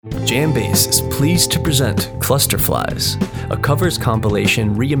JamBase is pleased to present Cluster Flies, a covers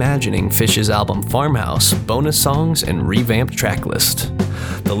compilation reimagining Phish's album Farmhouse, bonus songs, and revamped tracklist.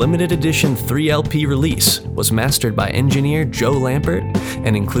 The limited edition 3LP release was mastered by engineer Joe Lampert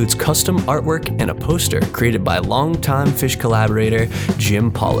and includes custom artwork and a poster created by longtime Phish collaborator Jim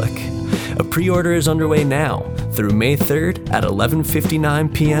Pollock. A pre-order is underway now through May 3rd at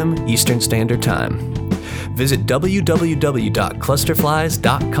 11:59 p.m. Eastern Standard Time. Visit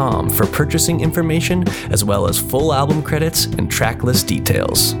www.clusterflies.com for purchasing information as well as full album credits and tracklist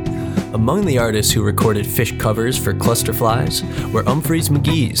details. Among the artists who recorded Phish covers for Cluster Flies were Umphreys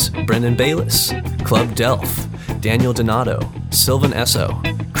McGee's, Brendan Bayliss, Club Delph, Daniel Donato, Sylvan Esso,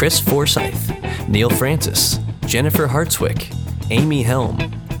 Chris Forsyth, Neil Francis, Jennifer Hartswick, Amy Helm,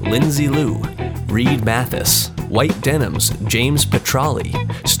 Lindsay Liu, Reed Mathis, White Denims, James Petrali,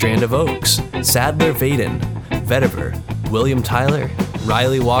 Strand of Oaks, Sadler Vaden, Vetiver, William Tyler,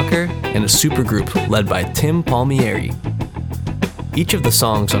 Ryley Walker, and a supergroup led by Tim Palmieri. Each of the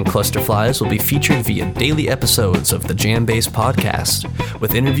songs on Cluster Flies will be featured via daily episodes of the JamBase Podcast,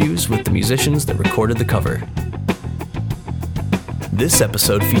 with interviews with the musicians that recorded the cover. This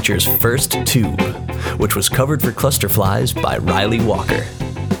episode features First Tube, which was covered for Cluster Flies by Ryley Walker.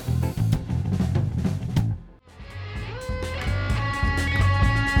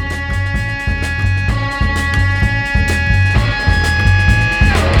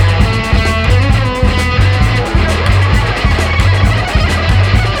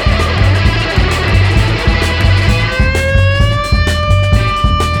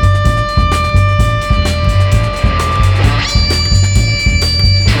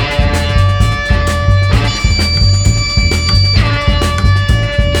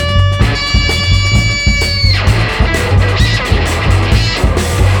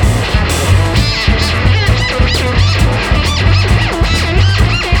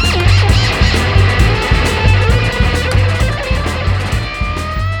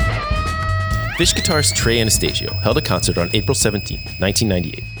 Phish guitarist Trey Anastasio held a concert on April 17,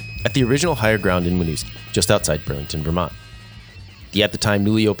 1998, at the original Higher Ground in Winooski, just outside Burlington, Vermont. The at the time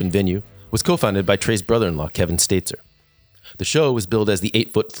newly opened venue was co-founded by Trey's brother-in-law, Kevin Staitzer. The show was billed as the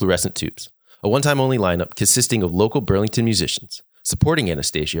 8-Foot Fluorescent Tubes, a one-time-only lineup consisting of local Burlington musicians, supporting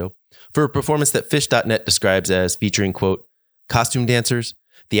Anastasio for a performance that Phish.net describes as featuring, quote, costume dancers,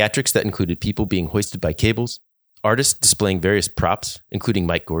 theatrics that included people being hoisted by cables, artists displaying various props, including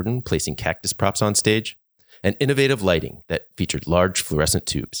Mike Gordon placing cactus props on stage, and innovative lighting that featured large fluorescent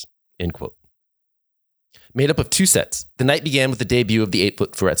tubes, end quote. Made up of 2 sets, the night began with the debut of the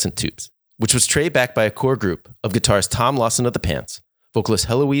 8-Foot Fluorescent Tubes, which was Trey backed by a core group of guitarist Tom Lawson of the Pants, vocalist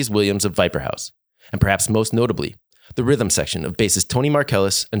Heloise Williams of Viper House, and perhaps most notably, the rhythm section of bassist Tony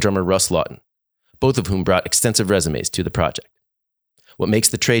Markellis and drummer Russ Lawton, both of whom brought extensive resumes to the project. What makes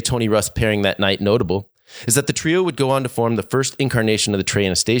the Trey-Tony-Russ pairing that night notable is that the trio would go on to form the first incarnation of the Trey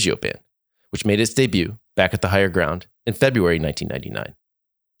Anastasio Band, which made its debut back at the Higher Ground in February 1999.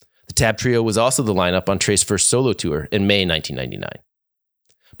 The Tab Trio was also the lineup on Trey's first solo tour in May 1999.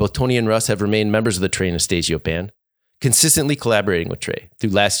 Both Tony and Russ have remained members of the Trey Anastasio Band, consistently collaborating with Trey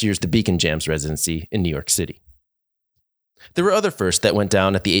through last year's The Beacon Jams residency in New York City. There were other firsts that went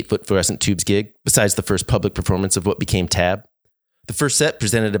down at the 8-Foot Fluorescent Tubes gig, besides the first public performance of what became Tab. The first set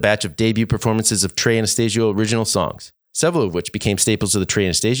presented a batch of debut performances of Trey Anastasio original songs, several of which became staples of the Trey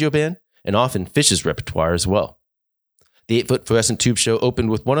Anastasio Band, and often Phish's repertoire as well. The 8-Foot Fluorescent Tube show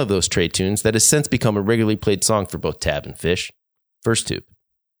opened with one of those Trey tunes that has since become a regularly played song for both Tab and Phish, First Tube.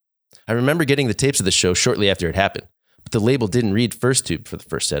 I remember getting the tapes of the show shortly after it happened, but the label didn't read First Tube for the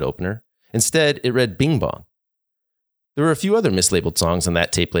first set opener. Instead, it read Bing Bong. There were a few other mislabeled songs on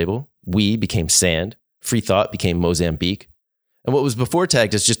that tape label. We became Sand, Free Thought became Mozambique, and what was before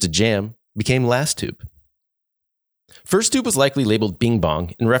tagged as just a jam became Last Tube. First Tube was likely labeled Bing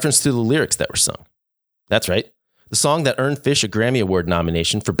Bong in reference to the lyrics that were sung. That's right, the song that earned Phish a Grammy Award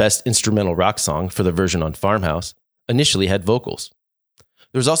nomination for Best Instrumental Rock Song for the version on Farmhouse initially had vocals.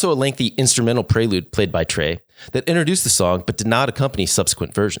 There was also a lengthy instrumental prelude played by Trey that introduced the song but did not accompany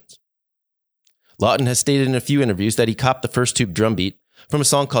subsequent versions. Lawton has stated in a few interviews that he copped the First Tube drum beat from a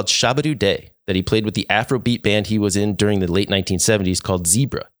song called Shabadoo Day that he played with the Afrobeat band he was in during the late 1970s called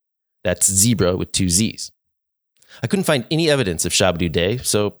Zebra. That's Zebra with 2 Z's. I couldn't find any evidence of Shabadoo Day,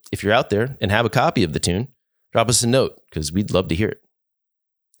 so if you're out there and have a copy of the tune, drop us a note, because we'd love to hear it.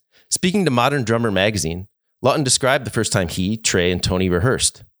 Speaking to Modern Drummer magazine, Lawton described the first time he, Trey, and Tony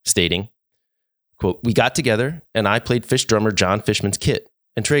rehearsed, stating, quote, "We got together, and I played Phish drummer John Fishman's kit,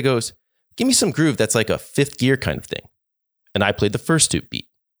 and Trey goes, 'Give me some groove that's like a fifth gear kind of thing.' And I played the First Tube beat.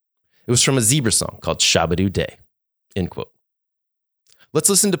 It was from a Zebra song called Shabadoo Day," end quote. Let's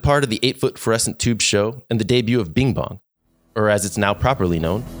listen to part of the 8-foot fluorescent tube show and the debut of Bing Bong, or as it's now properly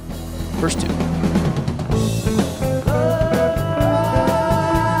known, First Tube.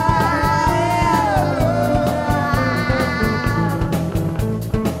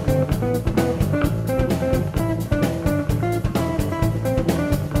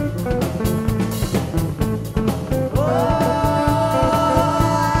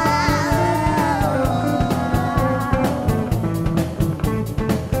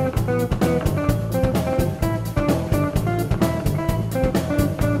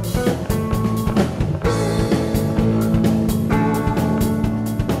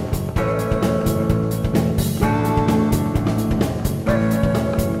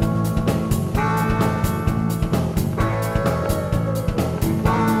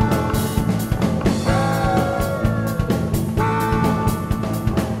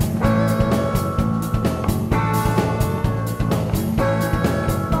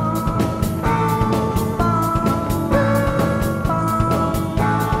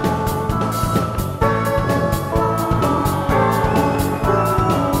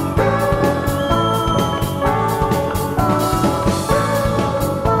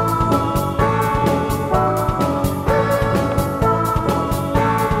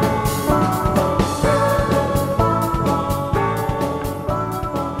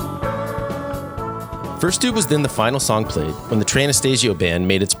 First Tube was then the final song played when the Trey Anastasio Band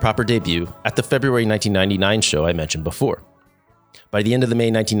made its proper debut at the February 1999 show I mentioned before. By the end of the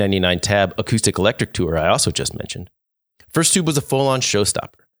May 1999 Tab Acoustic Electric Tour I also just mentioned, First Tube was a full-on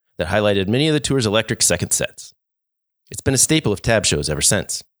showstopper that highlighted many of the tour's electric second sets. It's been a staple of Tab shows ever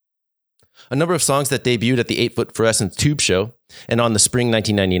since. A number of songs that debuted at the 8-foot fluorescent tube show and on the spring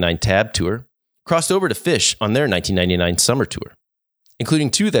 1999 Tab tour crossed over to Phish on their 1999 summer tour, including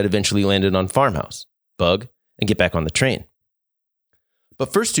two that eventually landed on Farmhouse, Bug, and Get Back on the Train.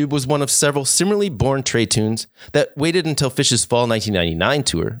 But First Tube was one of several similarly born Trey tunes that waited until Phish's fall 1999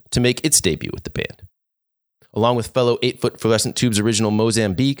 tour to make its debut with the band. Along with fellow 8-foot fluorescent tube's original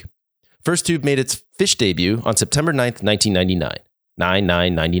Mozambique, First Tube made its Phish debut on September 9th, 1999,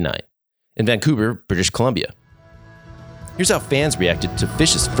 9/9/99, in Vancouver, British Columbia. Here's how fans reacted to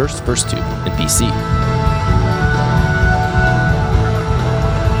Phish's First Tube in BC.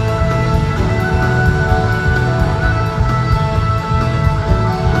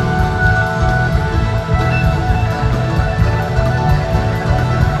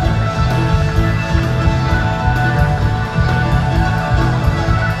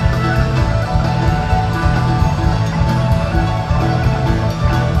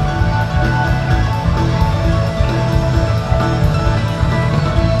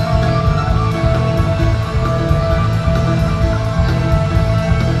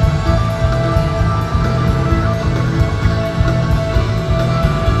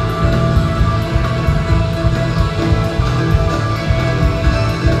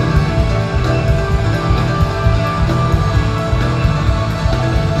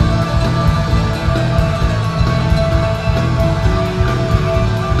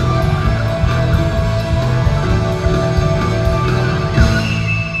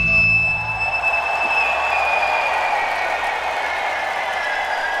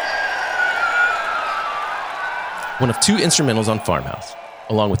 One of two instrumentals on Farmhouse,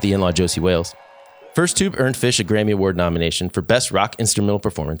 along with the in-law Josie Wales, First Tube earned Phish a Grammy Award nomination for Best Rock Instrumental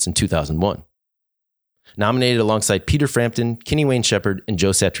Performance in 2001. Nominated alongside Peter Frampton, Kenny Wayne Shepherd, and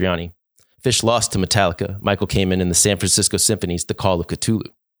Joe Satriani, Phish lost to Metallica, Michael Kamen, and the San Francisco Symphony's The Call of Cthulhu.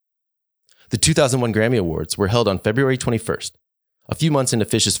 The 2001 Grammy Awards were held on February 21st, a few months into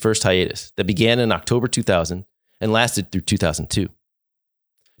Phish's first hiatus that began in October 2000 and lasted through 2002.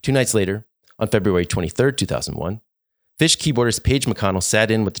 2 nights later, on February 23rd, 2001, Phish keyboardist Paige McConnell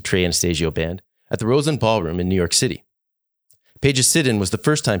sat in with the Trey Anastasio Band at the Rosen Ballroom in New York City. Paige's sit-in was the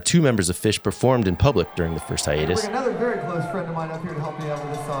first time two members of Phish performed in public during the first hiatus. Bring another very close friend of mine up here to help me out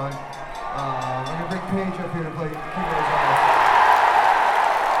with this song. I'm going to bring Paige up here to play keyboard as well.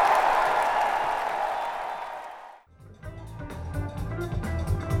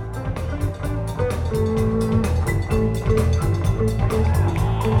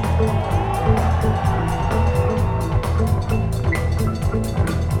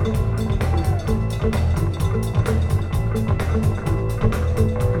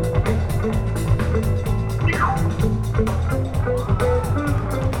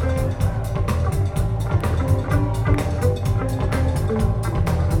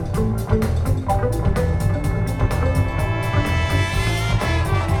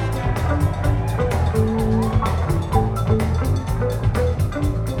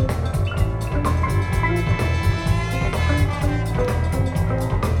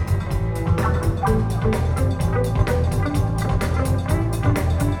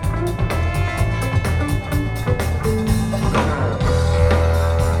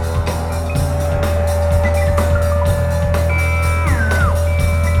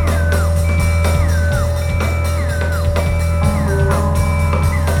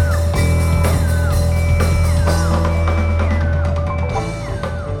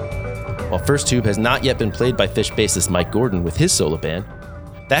 First Tube has not yet been played by Phish bassist Mike Gordon with his solo band,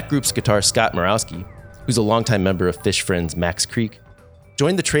 that group's guitarist Scott Morawski, who's a longtime member of Phish friends Max Creek,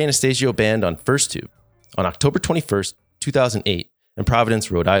 joined the Trey Anastasio Band on First Tube on October 21st, 2008 in Providence,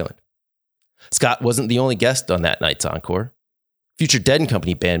 Rhode Island. Scott wasn't the only guest on that night's encore. Future Dead &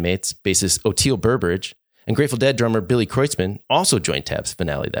 Company bandmates, bassist Oteil Burbridge and Grateful Dead drummer Billy Kreutzmann also joined Tab's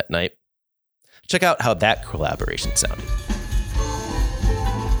finale that night. Check out how that collaboration sounded.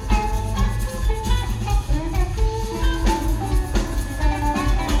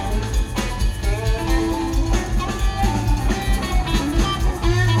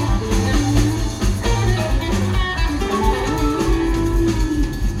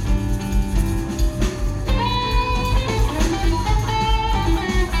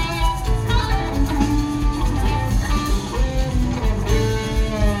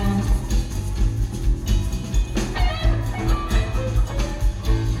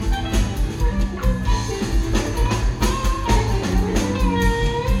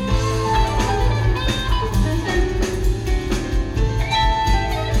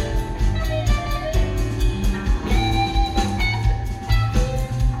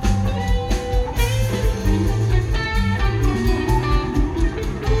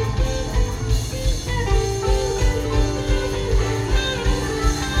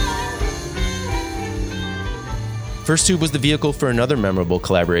 First Tube was the vehicle for another memorable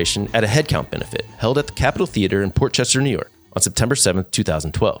collaboration at a headcount benefit held at the Capitol Theater in Port Chester, New York on September 7,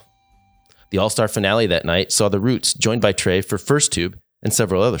 2012. The all-star finale that night saw The Roots joined by Trey for First Tube and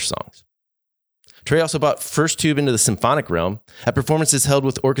several other songs. Trey also brought First Tube into the symphonic realm at performances held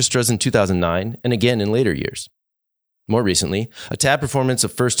with orchestras in 2009 and again in later years. More recently, a Tab performance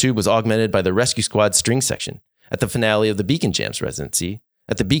of First Tube was augmented by the Rescue Squad string section at the finale of the Beacon Jams residency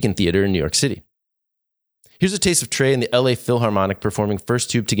at the Beacon Theater in New York City. Here's a taste of Trey and the LA Philharmonic performing First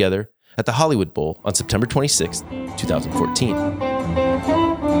Tube together at the Hollywood Bowl on September 26, 2014.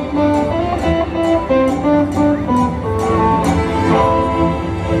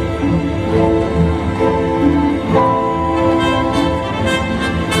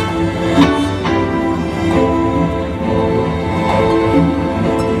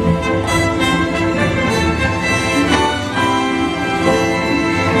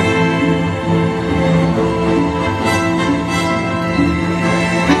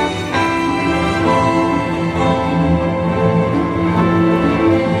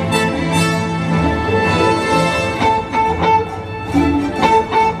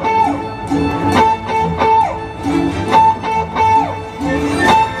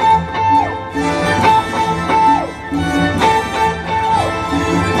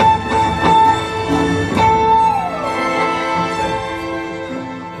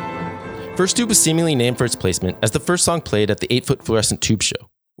 First Tube was seemingly named for its placement as the first song played at the 8-foot fluorescent tube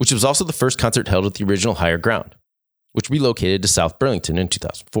show, which was also the first concert held at the original Higher Ground, which relocated to South Burlington in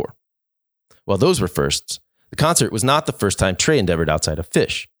 2004. While those were firsts, the concert was not the first time Trey endeavored outside of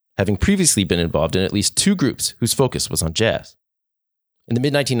Phish, having previously been involved in at least two groups whose focus was on jazz. In the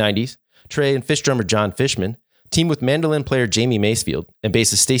mid-1990s, Trey and Phish drummer John Fishman teamed with mandolin player Jamie Macefield and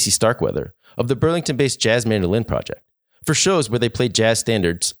bassist Stacey Starkweather of the Burlington-based Jazz Mandolin Project for shows where they played jazz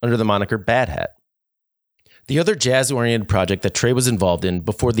standards under the moniker Bad Hat. The other jazz-oriented project that Trey was involved in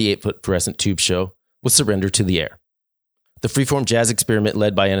before the 8-foot fluorescent tube show was Surrender to the Air. The freeform jazz experiment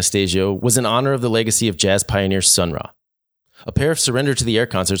led by Anastasio was in honor of the legacy of jazz pioneer Sun Ra. A pair of Surrender to the Air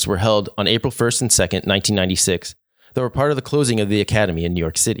concerts were held on April 1st and 2nd, 1996, that were part of the closing of the Academy in New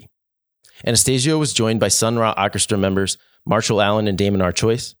York City. Anastasio was joined by Sun Ra Orchestra members Marshall Allen and Damon R.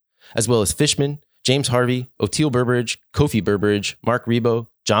 Choice, as well as Fishman, James Harvey, Oteil Burbridge, Kofi Burbridge, Mark Rebo,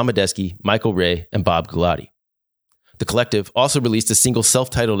 John Medeski, Michael Ray, and Bob Galati. The collective also released a single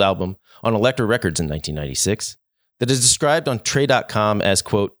self-titled album on Elektra Records in 1996 that is described on Trey.com as,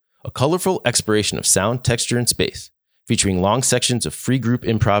 quote, a colorful exploration of sound, texture, and space, featuring long sections of free group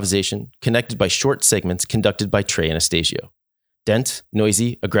improvisation connected by short segments conducted by Trey Anastasio. Dense,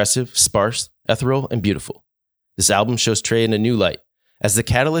 noisy, aggressive, sparse, ethereal, and beautiful. This album shows Trey in a new light, as the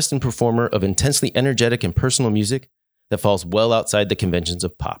catalyst and performer of intensely energetic and personal music that falls well outside the conventions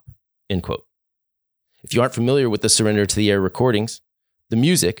of pop, end quote. If you aren't familiar with the Surrender to the Air recordings, the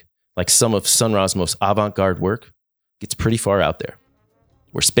music, like some of Sun Ra's most avant-garde work, gets pretty far out there,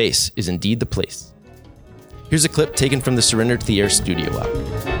 where space is indeed the place. Here's a clip taken from the Surrender to the Air studio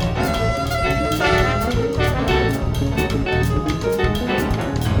album.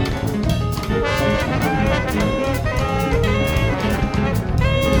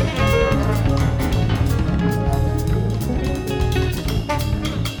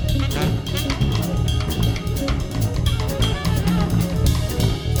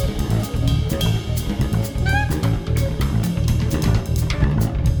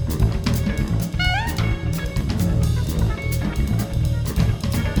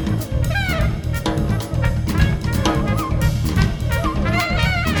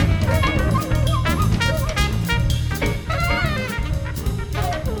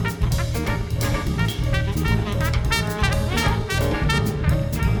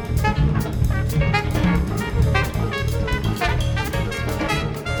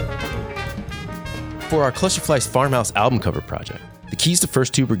 For our Cluster Flies Farmhouse album cover project, the keys to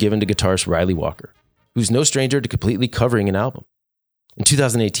First Tube were given to guitarist Ryley Walker, who's no stranger to completely covering an album. In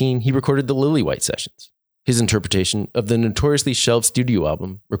 2018, he recorded the Lily White Sessions, his interpretation of the notoriously shelved studio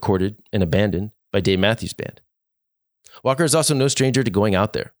album recorded and abandoned by Dave Matthews Band. Walker is also no stranger to going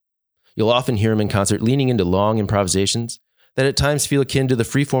out there. You'll often hear him in concert leaning into long improvisations that at times feel akin to the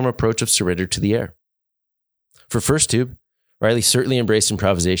freeform approach of Surrender to the Air. For First Tube, Ryley certainly embraced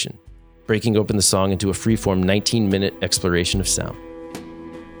improvisation, breaking open the song into a freeform 19-minute exploration of sound.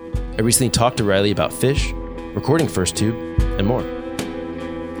 I recently talked to Ryley about Phish, recording First Tube, and more.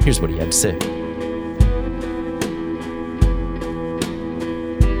 Here's what he had to say.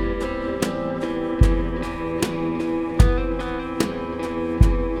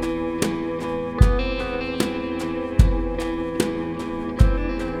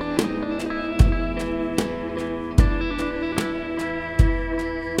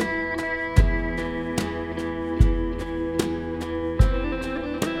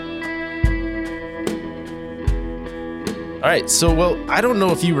 All right, so, I don't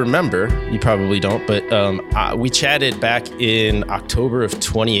know if you remember, you probably don't, but we chatted back in October of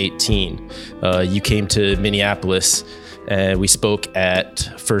 2018. You came to Minneapolis, and we spoke at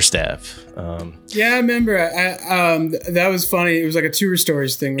First Ave. Yeah, I remember. That was funny. It was like a tour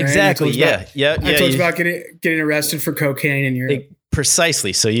stories thing, right? Exactly, yeah. I told you about getting arrested for cocaine in Europe.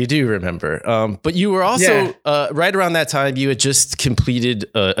 Precisely. So you do remember. But you were also, right around that time, you had just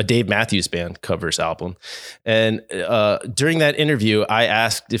completed a Dave Matthews Band covers album. And during that interview, I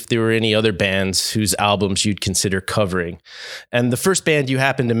asked if there were any other bands whose albums you'd consider covering. And the first band you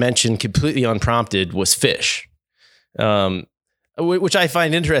happened to mention completely unprompted was Phish, which I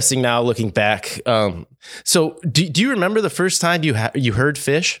find interesting now looking back. So do you remember the first time you heard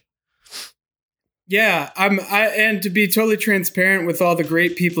Phish? Yeah, and to be totally transparent with all the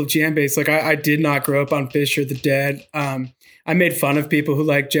great people of JamBase, like I did not grow up on Phish or the Dead. I made fun of people who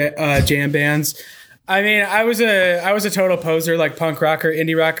like jam bands. I mean, I was a total poser, like punk rocker,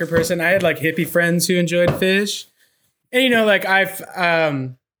 indie rocker person. I had like hippie friends who enjoyed Phish, and like I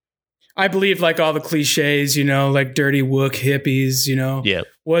believed like all the cliches, like dirty wook hippies,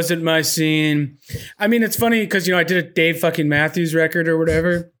 wasn't my scene. I mean, it's funny because I did a Dave fucking Matthews record or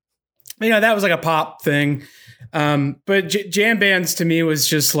whatever. That was like a pop thing. But jam bands to me was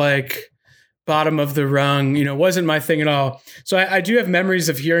just like bottom of the rung, wasn't my thing at all. So I do have memories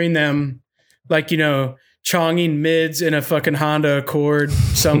of hearing them like, chonging mids in a fucking Honda Accord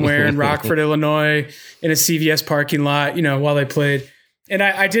somewhere in Rockford, Illinois, in a CVS parking lot, while they played. And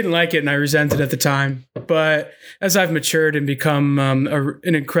I didn't like it and I resented it at the time. But as I've matured and become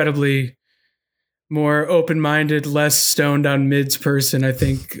an incredibly more open-minded, less stoned on mids person, I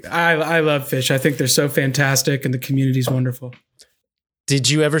think I love Phish. I think they're so fantastic and the community's wonderful. Did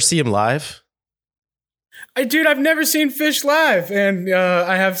you ever see him live? I've never seen Phish live, and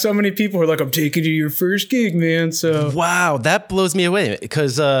I have so many people who are like, I'm taking you to your first gig, man. So wow, that blows me away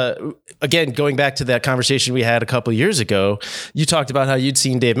because again, going back to that conversation we had a couple of years ago, you talked about how you'd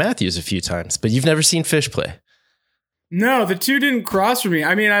seen Dave Matthews a few times, but you've never seen Phish play. No, the two didn't cross for me.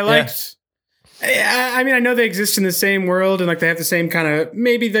 I mean, I liked. Yeah. I know they exist in the same world and like they have the same kind of,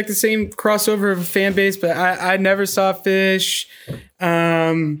 maybe like the same crossover of a fan base, but I never saw Phish.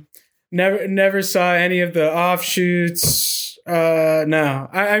 Never saw any of the offshoots. No,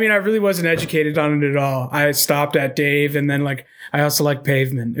 I mean, I really wasn't educated on it at all. I stopped at Dave and then like, I also like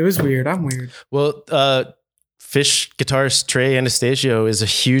Pavement. It was weird. I'm weird. Well, Phish guitarist Trey Anastasio is a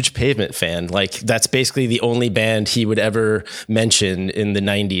huge Pavement fan. Like that's basically the only band he would ever mention in the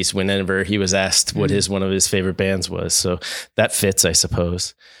 90s whenever he was asked what one of his favorite bands was. So that fits, I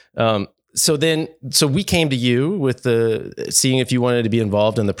suppose. So we came to you with seeing if you wanted to be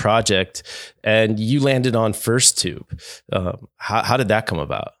involved in the project, and you landed on First Tube. How did that come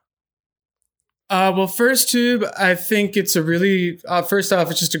about? Well, First Tube, I think it's a really, first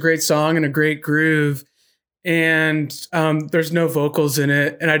off, it's just a great song and a great groove. And there's no vocals in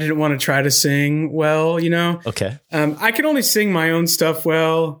it, and I didn't want to try to sing well, Okay. I can only sing my own stuff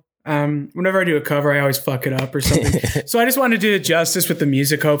well. Whenever I do a cover, I always fuck it up or something. So I just wanted to do it justice with the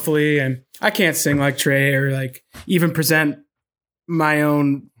music, hopefully. And I can't sing like Trey or like even present my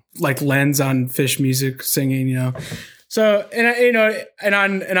own like lens on Phish music singing, So,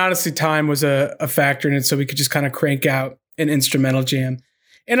 and honestly, time was a factor in it, so we could just kind of crank out an instrumental jam.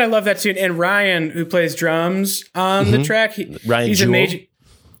 And I love that tune. And Ryan, who plays drums on the track, Ryan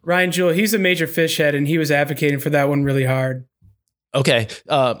Jewell, he's a major Phish head, and he was advocating for that one really hard. Okay.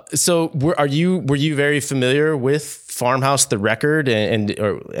 So were you very familiar with Farmhouse, the record,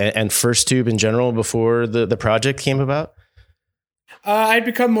 and First Tube in general before the project came about? I'd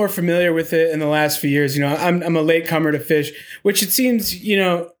become more familiar with it in the last few years. You know, I'm a latecomer to Phish, which it seems, you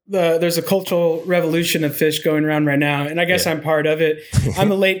know, there's a cultural revolution of Phish going around right now, and I guess I'm part of it.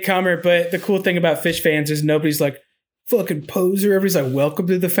 I'm a latecomer, but the cool thing about Phish fans is nobody's like, fucking poser. Everybody's like, welcome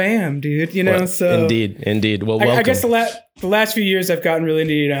to the fam, dude. You know, well, so indeed. Well, welcome. I guess the last few years I've gotten really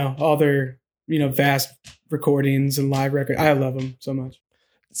into, you know, all their, you know, vast recordings and live records. I love them so much.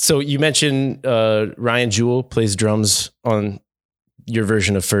 So you mentioned Ryan Jewell plays drums on your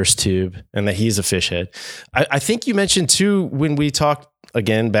version of First Tube and that he's a Phish head. I think you mentioned too, when we talked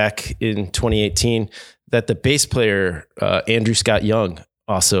again back in 2018, that the bass player, Andrew Scott Young,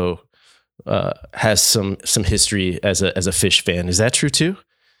 also has some history as a Phish fan. Is that true too?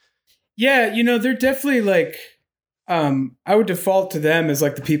 Yeah. You know, they're definitely like, I would default to them as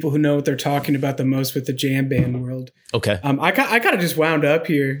like the people who know what they're talking about the most with the jam band world. Okay. I kind of just wound up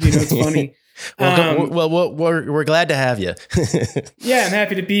here. You know, it's funny. Well, we're glad to have you. Yeah, I'm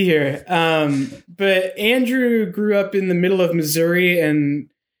happy to be here. But Andrew grew up in the middle of Missouri and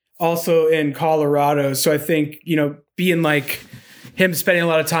also in Colorado. So I think, you know, being like him spending a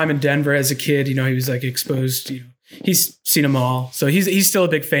lot of time in Denver as a kid, you know, he was like exposed, you know, he's seen them all. So he's still a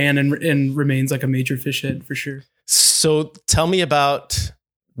big fan and remains like a major Phish head for sure. So tell me about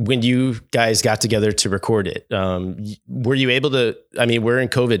when you guys got together to record it. Were you able to, I mean, we're in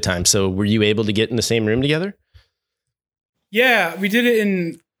COVID time, so were you able to get in the same room together? Yeah, we did it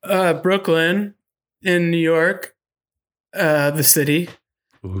in Brooklyn, in New York, the city,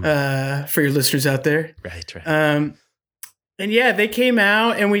 for your listeners out there. Right. And yeah, they came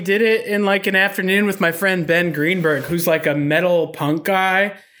out and we did it in like an afternoon with my friend Ben Greenberg, who's like a metal punk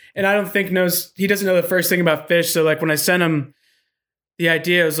guy. And I don't think he doesn't know the first thing about Phish. So like when I sent him the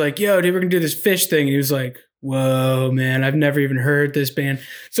idea, I was like, yo, dude, we're gonna do this Phish thing. And he was like, whoa, man, I've never even heard this band.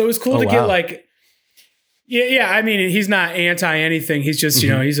 So it was cool to get like, yeah. I mean, he's not anti anything. He's just, you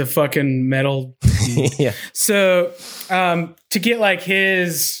know, he's a fucking metal. Yeah. So to get like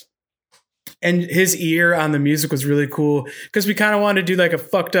his ear on the music was really cool because we kind of wanted to do like a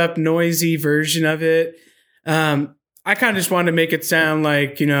fucked up, noisy version of it. I kind of just wanted to make it sound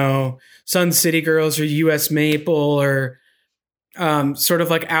like, you know, Sun City Girls or US Maple or sort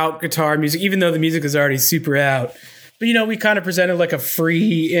of like out guitar music, even though the music is already super out. But, you know, we kind of presented like a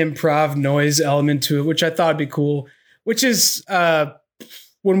free improv noise element to it, which I thought would be cool, which is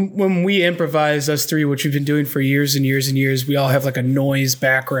when we improvise, us three, which we've been doing for years and years and years, we all have like a noise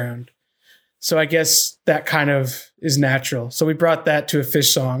background. So I guess that kind of is natural. So we brought that to a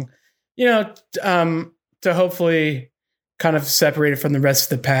Phish song, you know, to hopefully kind of separate it from the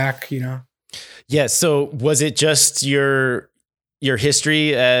rest of the pack, you know? Yeah. So was it just your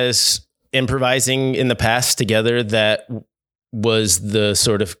history as improvising in the past together that was the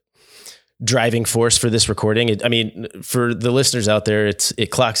sort of driving force for this recording? I mean, for the listeners out there, it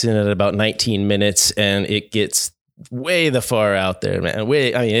clocks in at about 19 minutes and it gets way the far out there, man.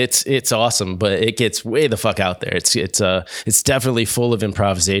 It's awesome, but it gets way the fuck out there. It's definitely full of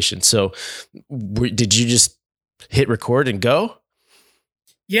improvisation. So did you just hit record and go?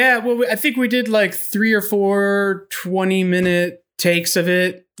 Yeah. Well, I think we did like 3 or 4 20-minute takes of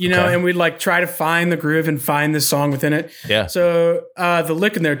it, you know, and we'd like try to find the groove and find the song within it. Yeah. So the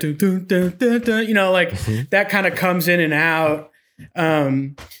lick in there, you know, like that kind of comes in and out.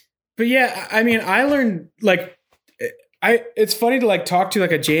 But yeah, I mean, I learned like, it's funny to like talk to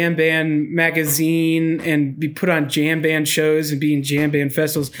like a jam band magazine and be put on jam band shows and be in jam band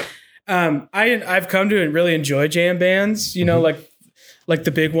festivals. I've come to really enjoy jam bands, you know, like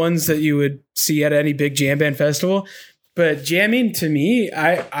the big ones that you would see at any big jam band festival. But jamming to me,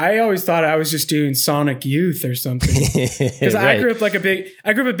 I always thought I was just doing Sonic Youth or something. Because right. I grew up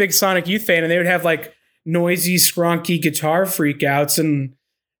a big Sonic Youth fan, and they would have like noisy, scronky guitar freakouts, and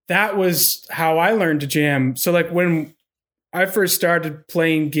that was how I learned to jam. So like when I first started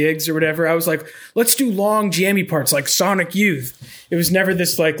playing gigs or whatever, I was like, let's do long jammy parts like Sonic Youth. It was never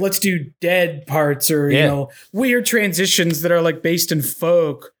this like, let's do dead parts or, you know, weird transitions that are like based in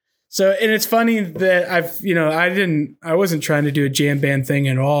folk. So, and it's funny that I wasn't trying to do a jam band thing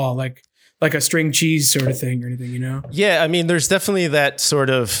at all. Like a string cheese sort of thing or anything, you know? Yeah. I mean, there's definitely that sort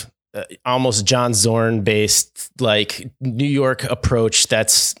of almost John Zorn based like New York approach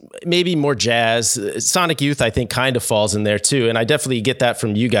that's maybe more jazz. Sonic Youth, I think, kind of falls in there too, and I definitely get that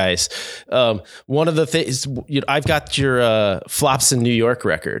from you guys. One of the things, I've got your Flops in New York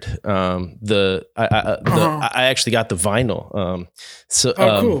record. I actually got the vinyl.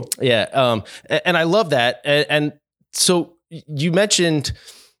 Cool. Yeah, and I love that. And so you mentioned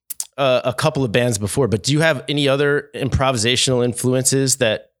a couple of bands before, but do you have any other improvisational influences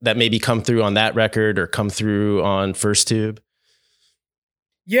that maybe come through on that record or come through on First Tube?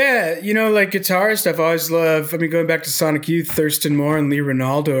 Yeah, like guitarist, I've always loved, going back to Sonic Youth, Thurston Moore and Lee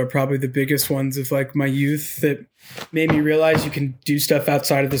Ronaldo are probably the biggest ones of like my youth that made me realize you can do stuff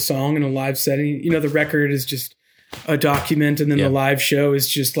outside of the song in a live setting. The record is just a document, and then the live show is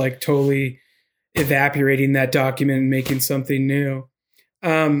just like totally evaporating that document and making something new.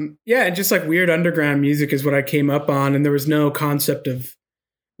 And just like weird underground music is what I came up on, and there was no concept of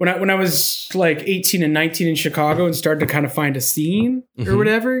when I was like 18 and 19 in Chicago and started to kind of find a scene or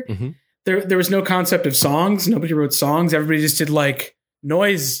whatever. Mm-hmm. There was no concept of songs. Nobody wrote songs. Everybody just did like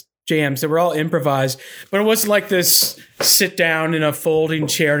noise jams that were all improvised, but it wasn't like this sit down in a folding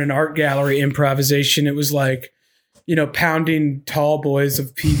chair in an art gallery improvisation. It was like, pounding tall boys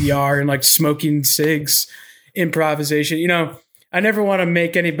of PBR and like smoking cigs improvisation. I never want to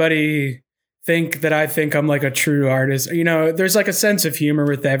make anybody think that I think I'm like a true artist. There's like a sense of humor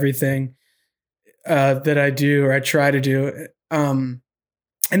with everything that I do or I try to do. And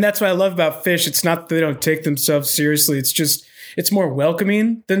that's what I love about Phish. It's not that they don't take themselves seriously. It's more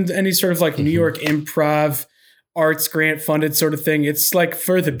welcoming than any sort of like New York improv arts grant funded sort of thing. It's like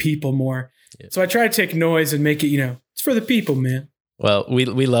for the people more. Yeah. So I try to take noise and make it, it's for the people, man. Well, we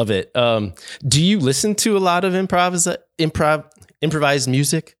love it. Do you listen to a lot of improvised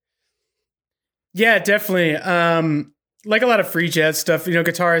music? Yeah, definitely. Like a lot of free jazz stuff,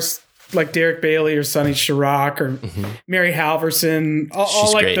 guitarists like Derek Bailey or Sonny Chirac or Mary Halverson,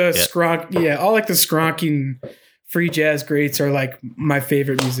 all like great. All like the skronking free jazz greats are like my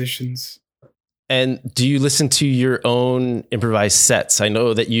favorite musicians. And do you listen to your own improvised sets? I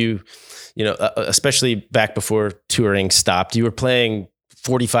know that you especially back before touring stopped, you were playing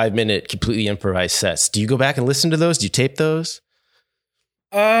 45-minute completely improvised sets. Do you go back and listen to those? Do you tape those?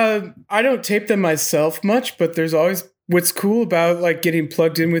 I don't tape them myself much, but there's always what's cool about like getting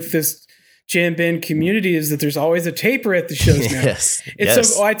plugged in with this jam band community is that there's always a taper at the shows now. Yes.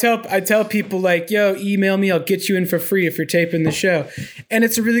 So I tell people like, yo, email me, I'll get you in for free if you're taping the show. And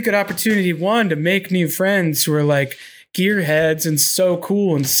it's a really good opportunity, one, to make new friends who are like gearheads and so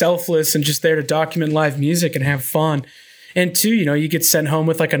cool and selfless and just there to document live music and have fun. And two, you get sent home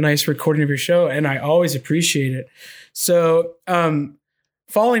with like a nice recording of your show, and I always appreciate it. So,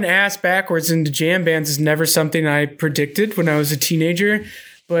 falling ass backwards into jam bands is never something I predicted when I was a teenager,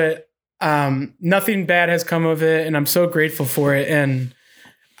 but nothing bad has come of it, and I'm so grateful for it. And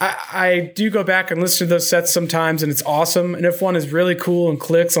I do go back and listen to those sets sometimes, and it's awesome. And if one is really cool and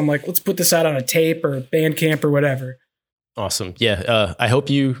clicks, I'm like, let's put this out on a tape or Bandcamp or whatever. Awesome. Yeah. I hope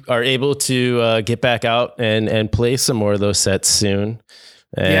you are able to get back out and play some more of those sets soon.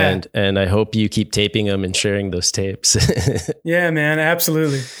 And I hope you keep taping them and sharing those tapes. Yeah, man,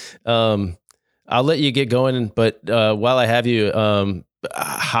 absolutely. I'll let you get going, but while I have you,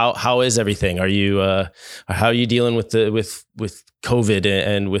 how is everything? How are you dealing with COVID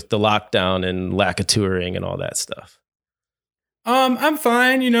and with the lockdown and lack of touring and all that stuff? I'm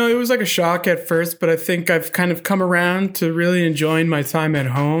fine. It was like a shock at first, but I think I've kind of come around to really enjoying my time at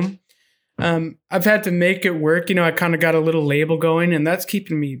home. I've had to make it work. I kind of got a little label going, and that's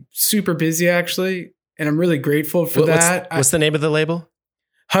keeping me super busy actually. And I'm really grateful for that. What's the name of the label?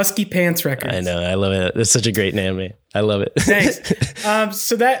 Husky Pants Records. I know. I love it. That's such a great name, man. I love it. Thanks.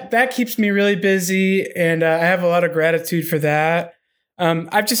 So that keeps me really busy, and I have a lot of gratitude for that.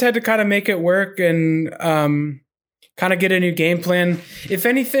 I've just had to kind of make it work and kind of get a new game plan. If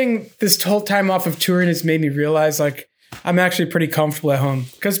anything, this whole time off of touring has made me realize like I'm actually pretty comfortable at home.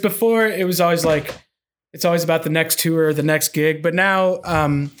 Because before it was always like, it's always about the next tour, the next gig. But now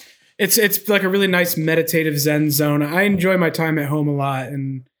it's like a really nice meditative Zen zone. I enjoy my time at home a lot,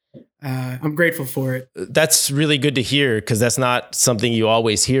 and I'm grateful for it. That's really good to hear, because that's not something you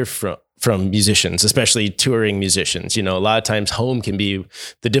always hear from musicians, especially touring musicians. A lot of times home can be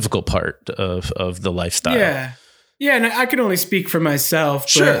the difficult part of the lifestyle. Yeah, and I can only speak for myself.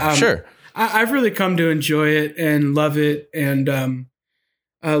 Sure. I've really come to enjoy it and love it, and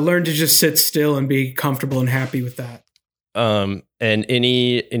learn to just sit still and be comfortable and happy with that. And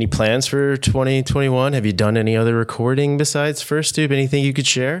any plans for 2021? Have you done any other recording besides First Tube? Anything you could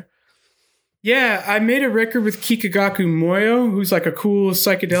share? Yeah, I made a record with Kikagaku Moyo, who's like a cool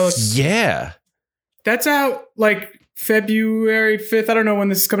psychedelic. Yeah. That's out like February 5th. I don't know when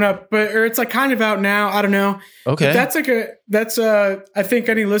this is coming up, or it's like kind of out now. I don't know. Okay. But that's I think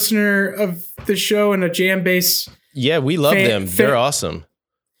any listener of the show and a JamBase. Yeah, we love them. They're awesome.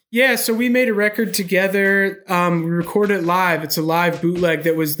 Yeah. So we made a record together. We recorded it live. It's a live bootleg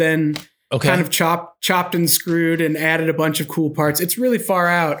that was then kind of chopped and screwed and added a bunch of cool parts. It's really far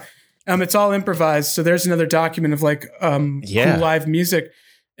out. It's all improvised. So there's another document of like cool live music.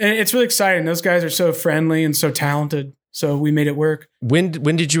 And it's really exciting. Those guys are so friendly and so talented. So we made it work. When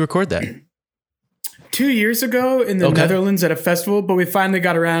did you record that? 2 years ago in the Netherlands at a festival, but we finally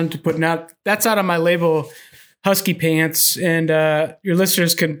got around to putting out. That's out on my label, Husky Pants, and your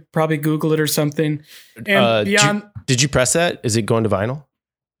listeners can probably Google it or something. And beyond, did you press that? Is it going to vinyl?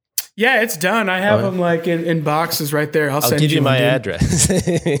 Yeah, it's done. I have them like in boxes right there. I'll send give you my one, address.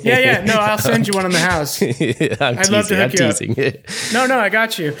 Yeah. No, I'll send you one in the house. I'd love to hook you up. No, I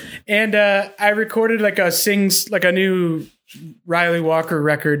got you. And I recorded like a new Ryley Walker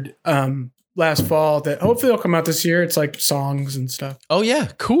record last fall that hopefully will come out this year. It's like songs and stuff. Oh yeah,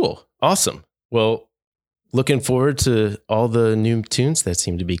 cool, awesome. Well, looking forward to all the new tunes that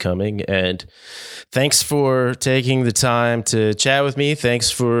seem to be coming. And thanks for taking the time to chat with me. Thanks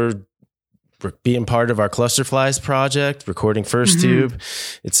for being part of our Cluster Flies project, recording First Tube.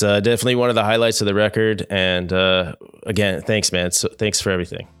 It's definitely one of the highlights of the record. And again, thanks, man. So, thanks for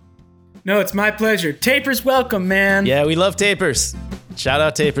everything. No, it's my pleasure. Tapers welcome, man. Yeah, we love Tapers. Shout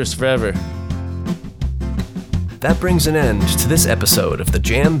out Tapers forever. That brings an end to this episode of the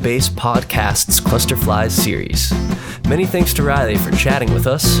JamBase Podcast's Cluster Flies series. Many thanks to Ryley for chatting with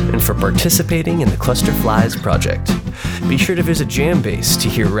us and for participating in the Cluster Flies project. Be sure to visit JamBase to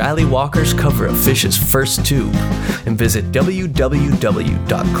hear Ryley Walker's cover of Phish's First Tube, and visit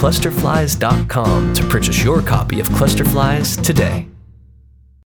www.clusterflies.com to purchase your copy of Cluster Flies today.